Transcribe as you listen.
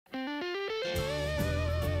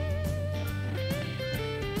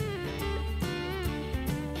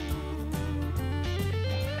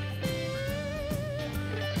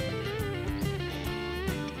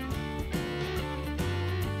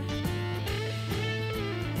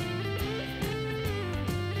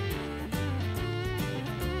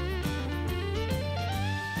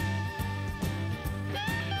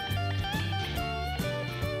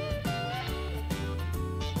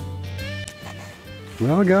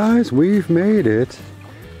Well guys, we've made it.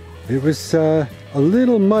 It was a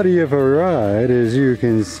little muddy of a ride, as you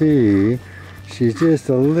can see. She's just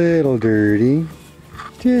a little dirty.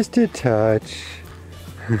 Just a touch.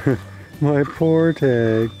 My poor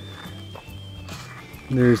tag.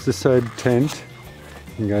 There's the side tent.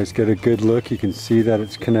 You guys get a good look. You can see that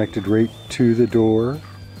it's connected right to the door.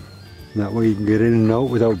 And that way you can get in and out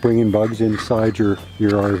without bringing bugs inside your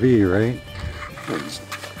RV, right?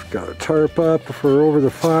 Got a tarp up for over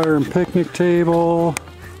the fire and picnic table.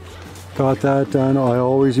 Got that done. I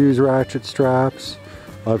always use ratchet straps.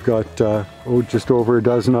 I've got just over a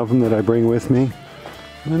dozen of them that I bring with me.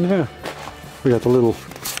 And yeah, we got the little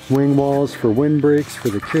wing walls for windbreaks for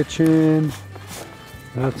the kitchen.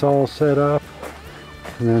 That's all set up.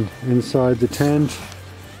 And then inside the tent,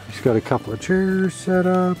 just got a couple of chairs set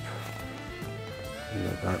up.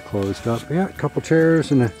 Got that closed up. Yeah, a couple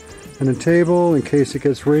chairs and a table in case it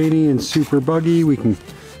gets rainy and super buggy. We can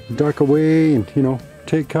duck away and, you know,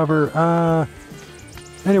 take cover.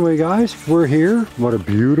 Anyway guys, we're here. What a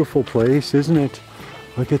beautiful place, isn't it?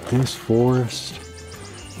 Look at this forest.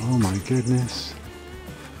 Oh my goodness.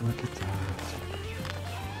 Look at that.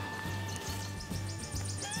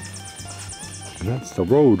 And that's the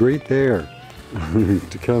road right there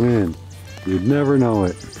to come in. You'd never know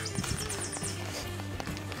it.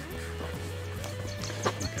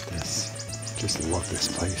 Look at this. Just love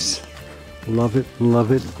this place. Love it,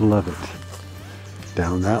 love it, love it.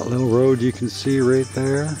 Down that little road you can see right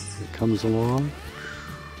there, it comes along.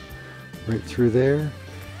 Right through there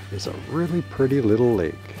is a really pretty little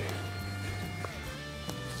lake.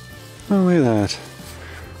 Oh, look at that.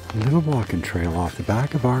 A little walking trail off the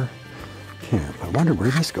back of our camp. I wonder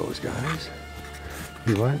where this goes, guys.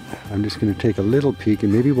 You know what? I'm just going to take a little peek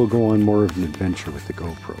and maybe we'll go on more of an adventure with the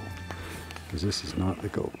GoPro. Because this is not the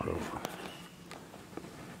GoPro.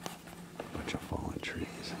 Bunch of fallen trees.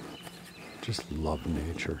 Just love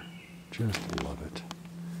nature. Just love it.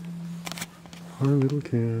 Our little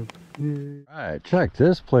camp. Yay. Alright, check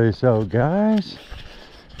this place out, guys.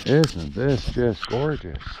 Isn't this just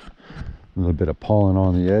gorgeous? A little bit of pollen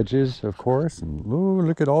on the edges, of course. And ooh,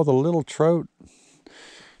 look at all the little trout.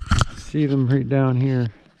 See them right down here.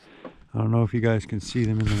 I don't know if you guys can see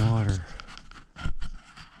them in the water.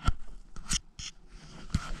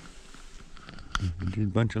 Just a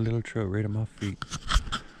bunch of little trout right at my feet.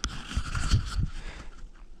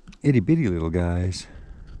 Itty bitty little guys.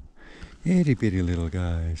 Itty bitty little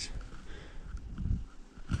guys.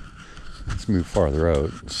 Let's move farther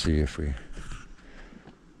out and see if we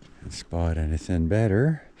can spot anything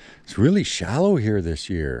better. It's really shallow here this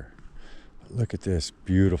year. But look at this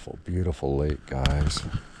beautiful, beautiful lake, guys.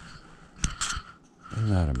 Isn't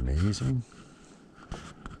that amazing?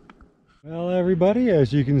 Well, everybody,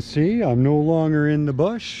 as you can see, I'm no longer in the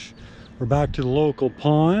bush. We're back to the local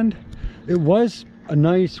pond. It was a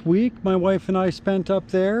nice week my wife and I spent up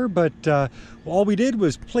there, but all we did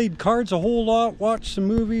was played cards a whole lot, watched some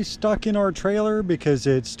movies, stuck in our trailer because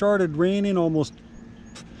it started raining almost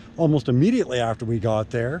immediately after we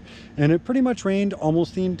got there, and it pretty much rained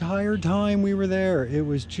almost the entire time we were there. It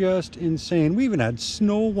was just insane. We even had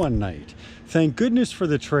snow one night. Thank goodness for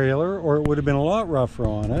the trailer, or it would have been a lot rougher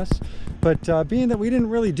on us. But being that we didn't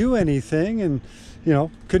really do anything and, you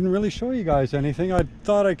know, couldn't really show you guys anything, I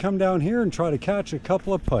thought I'd come down here and try to catch a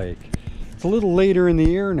couple of pike. It's a little later in the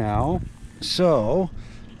year now, so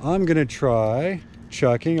I'm gonna try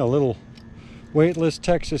chucking a little weightless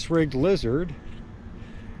Texas rigged lizard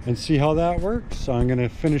and see how that works. So I'm gonna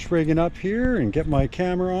finish rigging up here and get my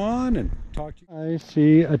camera on and talk to you. I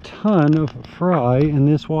see a ton of fry in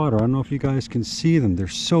this water. I don't know if you guys can see them. They're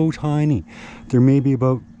so tiny. They're maybe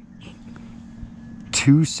about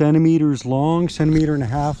 2 centimeters long, 1.5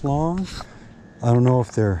 centimeters long. I don't know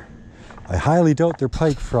if they're, I highly doubt they're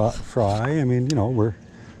pike fry. I mean, you know, we're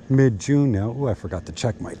mid-June now. Oh, I forgot to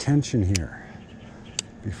check my tension here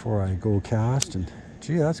before I go cast, and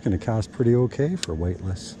gee, that's gonna cast pretty okay for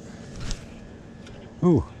weightless.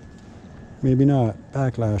 Ooh, maybe not.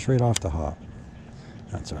 Backlash right off the hop.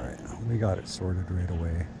 That's all right. We got it sorted right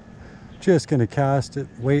away. Just gonna cast it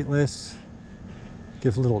weightless.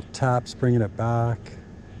 Give little taps, bringing it back.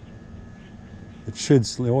 It should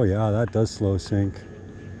slow. Oh yeah, that does slow sink.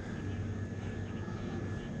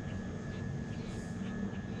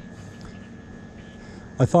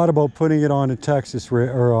 I thought about putting it on a Texas rig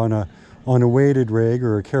or on a weighted rig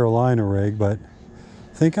or a Carolina rig, but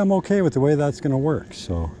I think I'm okay with the way that's going to work.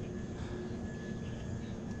 So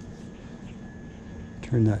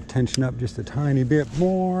turn that tension up just a tiny bit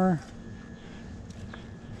more.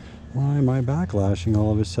 Why am I backlashing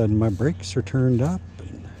all of a sudden? My brakes are turned up.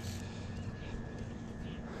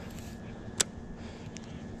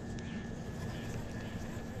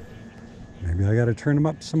 Maybe I got to turn them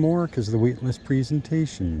up some more because of the weightless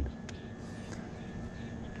presentation.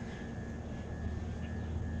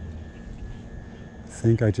 I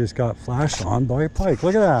think I just got flashed on by a pike.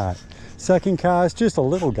 Look at that. Second cast, just a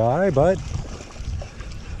little guy, but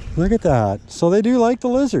look at that. So they do like the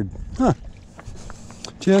lizard. Huh.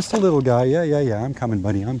 Just a little guy. Yeah. I'm coming,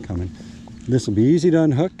 buddy. I'm coming. This will be easy to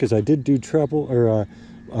unhook because I did do treble, or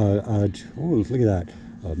oh, look at that.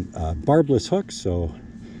 Barbless hook, so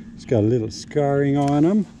it's got a little scarring on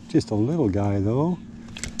him. Just a little guy though.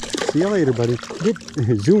 See you later, buddy.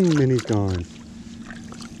 Zoom, and he's gone.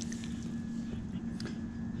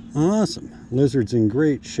 Awesome. Lizard's in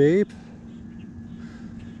great shape.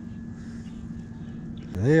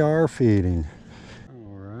 They are feeding.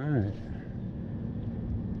 All right.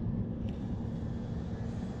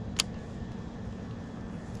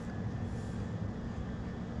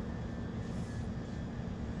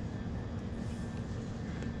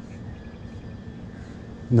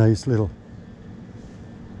 Nice little,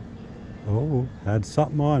 oh, had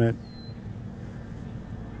something on it.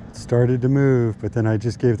 It started to move, but then I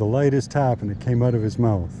just gave the lightest tap and it came out of his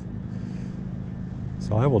mouth.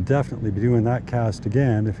 So I will definitely be doing that cast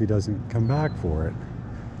again if he doesn't come back for it.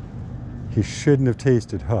 He shouldn't have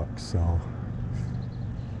tasted hooks, so.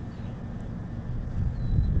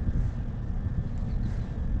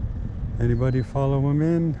 Anybody follow him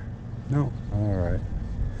in? No? All right.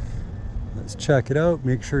 Let's check it out,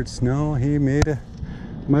 make sure it's no. He might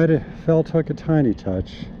have felt hook a tiny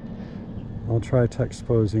touch. I'll try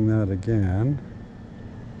exposing that again.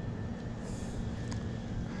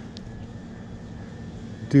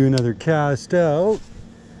 Do another cast out.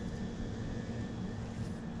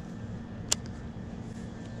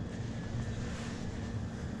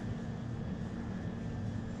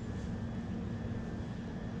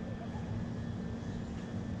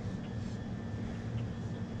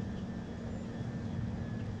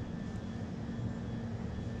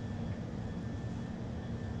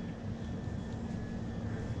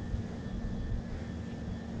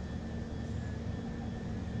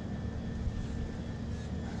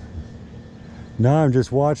 Now I'm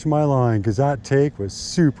just watching my line because that take was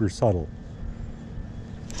super subtle.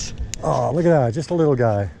 Oh, look at that, just a little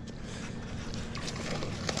guy.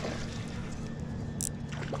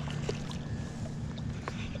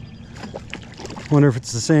 Wonder if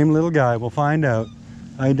it's the same little guy. We'll find out.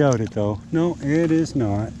 I doubt it though. No, it is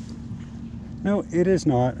not. No, it is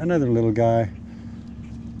not. Another little guy.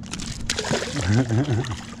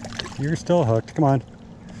 You're still hooked. Come on.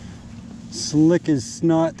 Slick as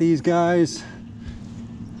snot, these guys.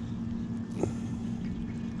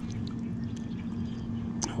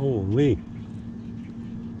 Holy.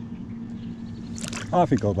 Off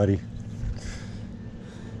you go, buddy.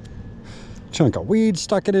 Chunk of weed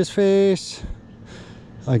stuck in his face.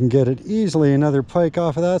 I can get it easily another pike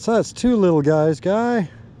off of that. So that's two little guys, guy.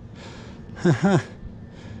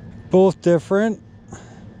 Both different.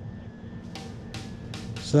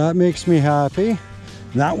 So that makes me happy.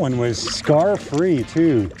 That one was scar-free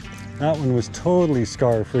too. That one was totally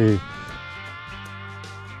scar-free.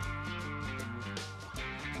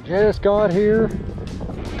 Just got here,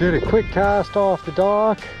 did a quick cast off the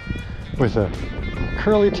dock with a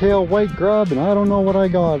curly tail white grub, and I don't know what I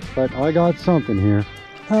got, but I got something here.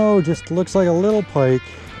 Oh, just looks like a little pike.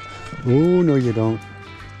 Oh, no you don't.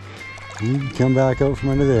 You can come back out from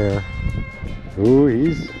under there. Oh,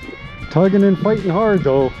 he's tugging and fighting hard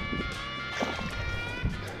though.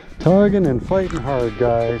 Tugging and fighting hard,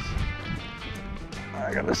 guys.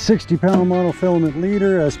 I got a 60-pound monofilament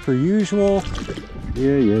leader as per usual.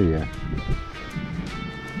 Yeah.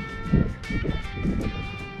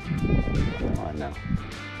 Come on now.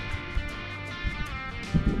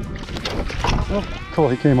 Oh, cool,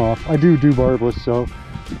 he came off. I do barbless, so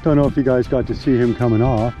don't know if you guys got to see him coming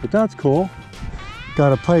off, but that's cool.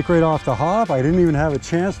 Got a pike right off the hop. I didn't even have a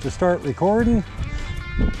chance to start recording.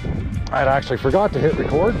 I'd actually forgot to hit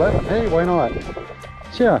record, but hey, why not?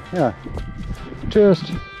 So yeah.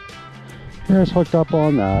 Just hooked up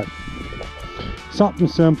on that. Something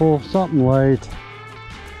simple, something light.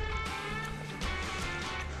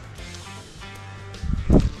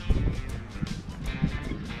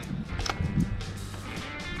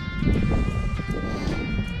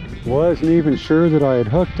 Wasn't even sure that I had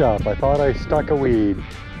hooked up. I thought I stuck a weed.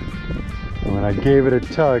 And when I gave it a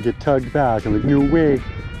tug, it tugged back. I'm like, no way.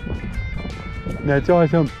 That's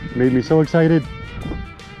awesome. Made me so excited.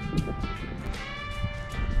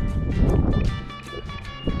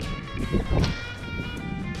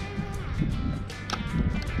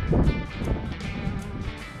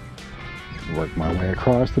 Work my way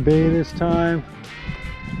across the bay this time.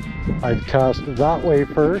 I'd cast that way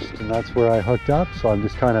first, and that's where I hooked up. So I'm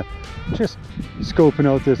just kind of just scoping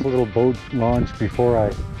out this little boat launch before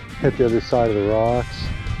I hit the other side of the rocks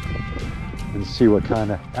and see what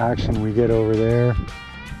kind of action we get over there.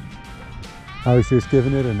 I was just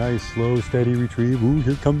giving it a nice slow steady retrieve. Ooh,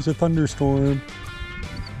 here comes a thunderstorm.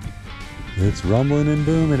 It's rumbling and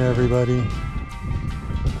booming, everybody.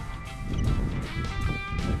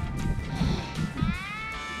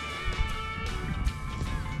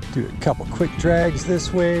 Do a couple quick drags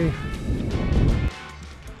this way.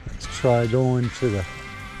 Let's try going to the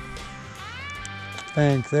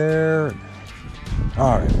bank there.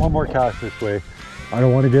 All right, one more cast this way. I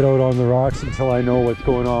don't want to get out on the rocks until I know what's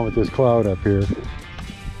going on with this cloud up here.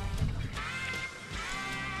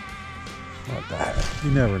 What the heck?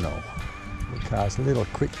 You never know. We'll cast a little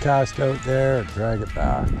quick cast out there and drag it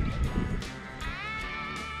back.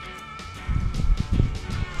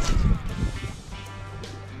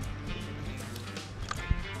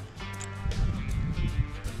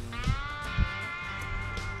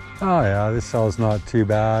 Oh yeah, this cell's not too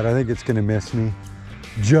bad. I think it's gonna miss me.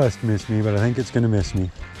 Just miss me, but I think it's gonna miss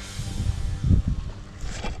me.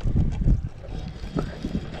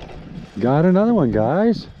 Got another one,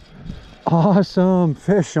 guys. Awesome,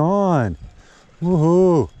 fish on.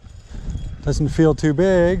 Woohoo. Doesn't feel too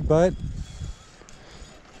big, but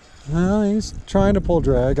well, he's trying to pull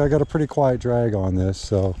drag. I got a pretty quiet drag on this,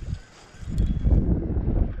 so.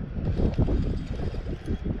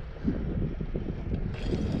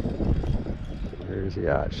 There's he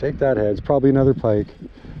at. Shake that head. It's probably another pike.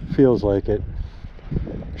 Feels like it.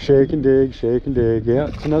 Shake and dig, shake and dig. Yeah,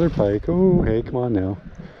 it's another pike. Oh, hey, come on now.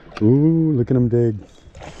 Ooh, look at him dig.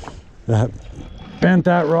 That bent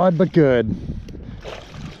that rod, but good.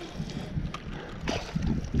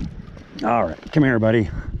 All right, come here, buddy.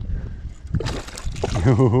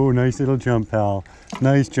 Oh, nice little jump, pal.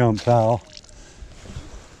 Nice jump, pal.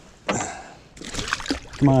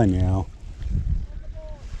 Come on now.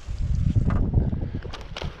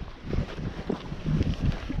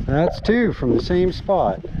 That's two from the same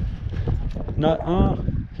spot.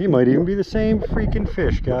 He might even be the same freaking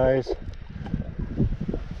fish, guys.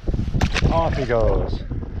 Off he goes.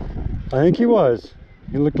 I think he was.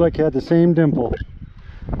 He looked like he had the same dimple.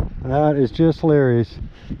 That is just hilarious.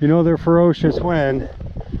 You know they're ferocious when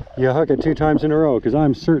you hook it 2 times in a row, because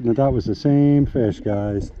I'm certain that that was the same fish,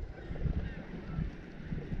 guys.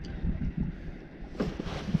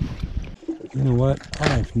 You know what?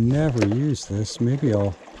 I've never used this. Maybe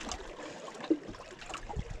I'll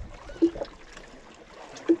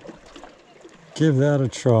give that a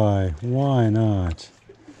try. Why not?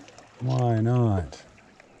 Why not?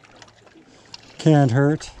 Can't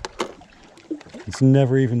hurt. It's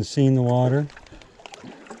never even seen the water.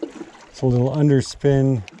 It's a little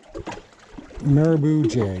underspin marabou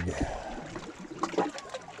jig.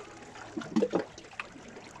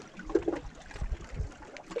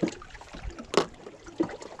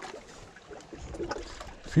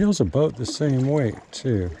 Feels about the same weight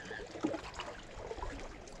too.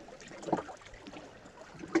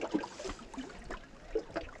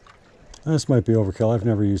 This might be overkill. I've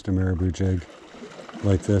never used a marabou jig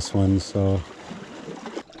like this one, so.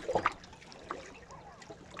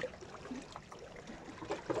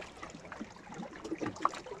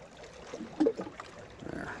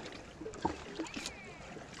 There.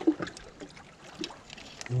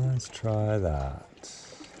 Let's try that.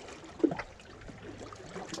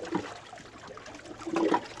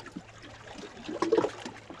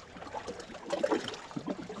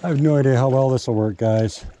 I have no idea how well this will work,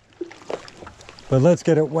 guys. But let's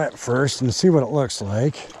get it wet first and see what it looks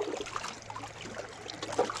like.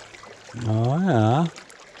 Oh yeah.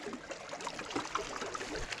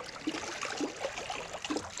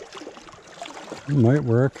 It might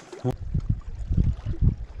work.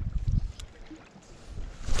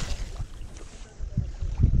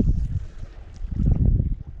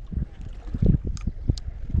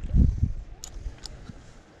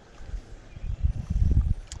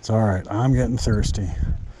 It's all right. I'm getting thirsty.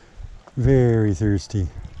 Very thirsty.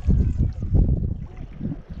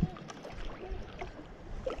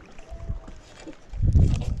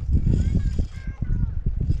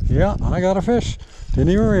 Yeah, I got a fish. Didn't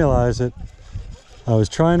even realize it. I was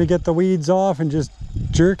trying to get the weeds off and just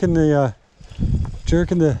jerking the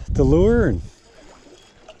lure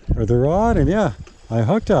or the rod, and yeah, I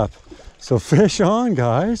hooked up. So fish on,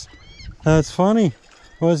 guys. That's funny.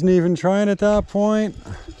 Wasn't even trying at that point.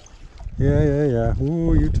 Yeah.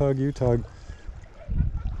 Ooh, you tug, you tug.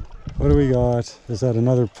 What do we got? Is that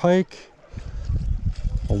another pike?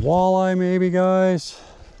 A walleye maybe, guys?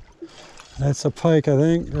 That's a pike, I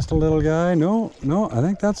think. Just a little guy. No, I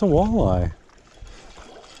think that's a walleye.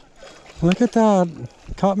 Look at that.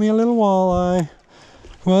 Caught me a little walleye.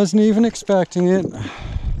 Wasn't even expecting it.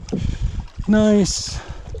 Nice.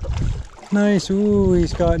 Nice. Ooh,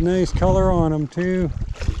 he's got nice color on him too.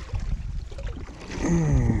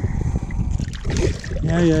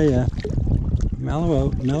 Yeah. Mellow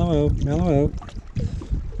out.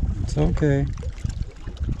 It's okay.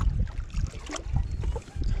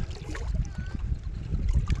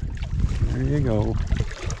 There you go.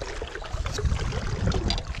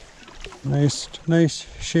 Nice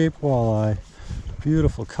shape walleye.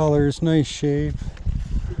 Beautiful colors, nice shape.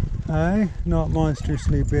 Aye, not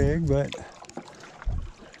monstrously big, but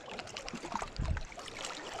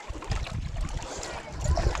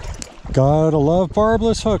gotta love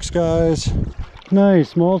barbless hooks, guys.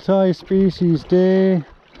 Nice multi-species day.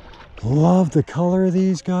 Love the color of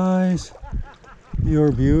these guys.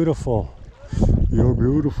 You're beautiful. You're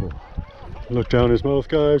beautiful. Look down his mouth,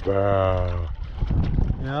 guys. Wow.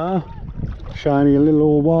 Yeah. Shiny little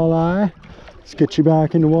old walleye. Let's get you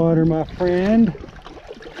back in the water, my friend.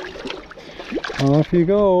 Off you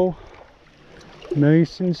go.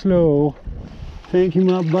 Nice and slow. Thank you,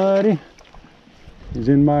 my buddy. He's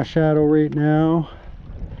in my shadow right now.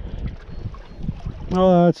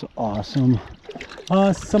 Oh, that's awesome.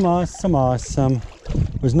 Awesome.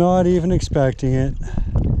 Was not even expecting it.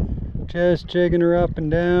 Just jigging her up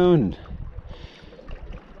and down.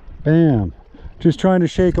 Bam. Just trying to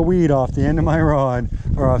shake a weed off the end of my rod,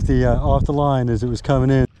 or off the line as it was coming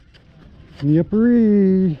in.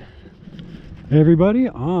 Yippery. Everybody,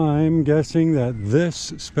 I'm guessing that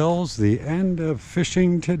this spells the end of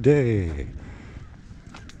fishing today.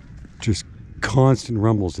 Just constant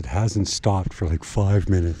rumbles. It hasn't stopped for like 5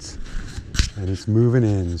 minutes, and it's moving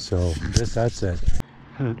in, so I guess that's it.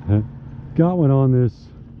 Got one on this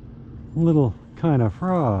little kind of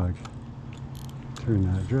frog.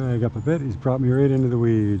 Turn that drag up a bit. He's brought me right into the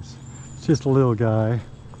weeds. It's just a little guy,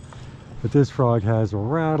 but this frog has a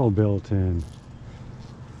rattle built in,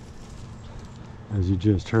 as you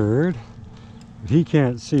just heard. But he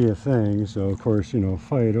can't see a thing, so of course, you know,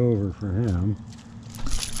 fight over for him.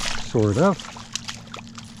 Sort of.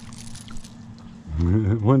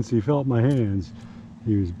 Once he felt my hands,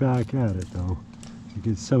 he was back at it though. To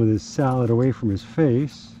get some of this salad away from his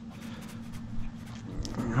face.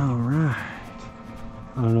 All right.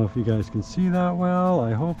 I don't know if you guys can see that well.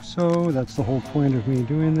 I hope so. That's the whole point of me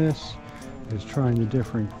doing this, is trying a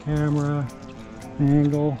different camera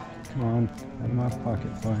angle. Come on, out of my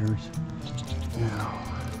pocket fires. Now,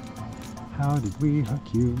 how did we hook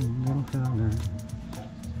you, little fella?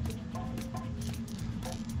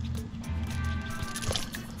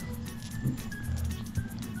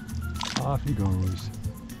 Off he goes.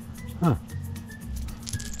 Huh.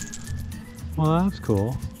 Well, that's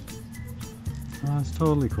cool. That's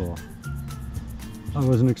totally cool. I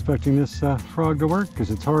wasn't expecting this frog to work because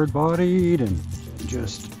it's hard bodied and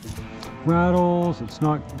just rattles. It's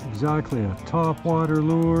not exactly a top water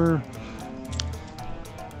lure,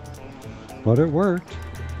 but it worked.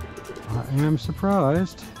 I am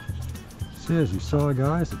surprised. See, as you saw,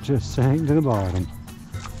 guys, it just sank to the bottom.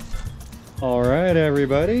 All right,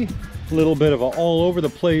 everybody. A little bit of an all over the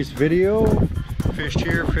place video. Fished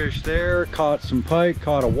here, fished there, caught some pike,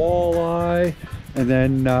 caught a walleye, and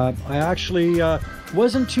then I actually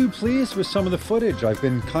wasn't too pleased with some of the footage. I've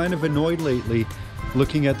been kind of annoyed lately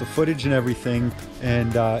looking at the footage and everything,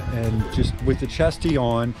 and just with the chesty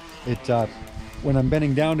on, when I'm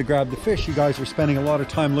bending down to grab the fish, you guys are spending a lot of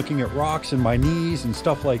time looking at rocks and my knees and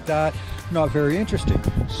stuff like that. Not very interesting.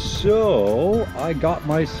 So I got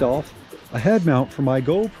myself a head mount for my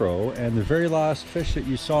GoPro, and the very last fish that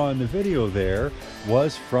you saw in the video there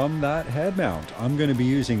was from that head mount. I'm going to be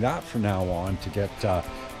using that from now on to get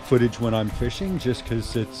footage when I'm fishing, just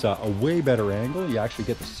because it's a way better angle. You actually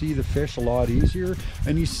get to see the fish a lot easier,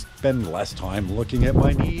 and you spend less time looking at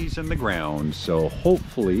my knees and the ground. So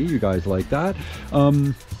hopefully you guys like that.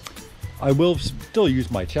 I will still use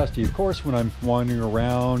my chesty, of course, when I'm wandering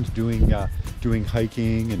around doing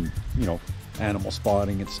hiking and, you know, animal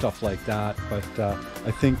spotting and stuff like that, but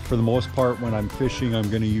I think for the most part when I'm fishing, I'm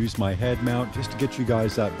going to use my head mount just to get you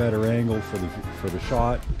guys that better angle for the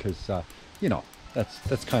shot, because you know,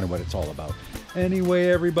 that's kind of what it's all about. Anyway,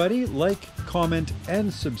 everybody, like, comment,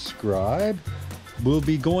 and subscribe. We'll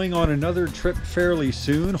be going on another trip fairly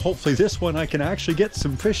soon. Hopefully this one I can actually get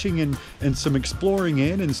some fishing and some exploring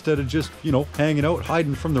in, instead of just, you know, hanging out,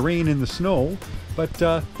 hiding from the rain and the snow. But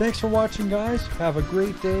thanks for watching, guys. Have a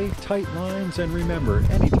great day, tight lines, and remember,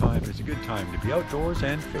 anytime is a good time to be outdoors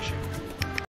and fishing.